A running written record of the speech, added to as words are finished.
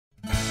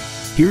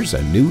Here's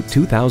a new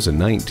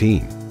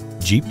 2019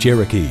 Jeep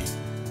Cherokee.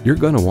 You're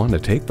going to want to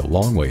take the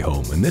long way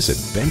home in this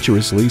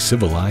adventurously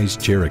civilized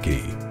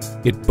Cherokee.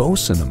 It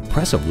boasts an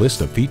impressive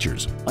list of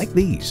features like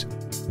these: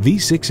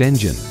 V6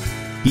 engine,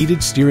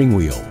 heated steering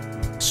wheel,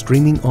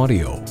 streaming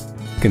audio,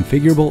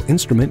 configurable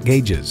instrument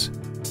gauges,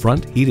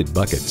 front heated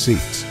bucket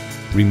seats,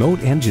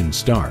 remote engine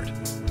start,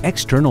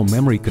 external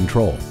memory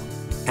control,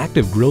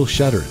 active grille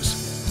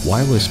shutters,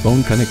 wireless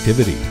phone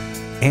connectivity,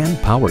 and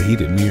power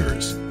heated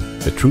mirrors.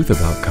 The truth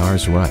about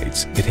cars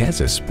writes, it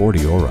has a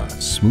sporty aura,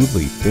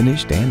 smoothly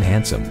finished and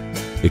handsome.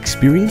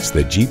 Experience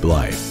the Jeep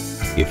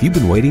life. If you've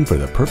been waiting for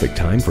the perfect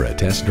time for a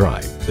test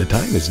drive, the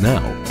time is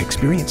now.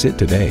 Experience it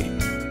today.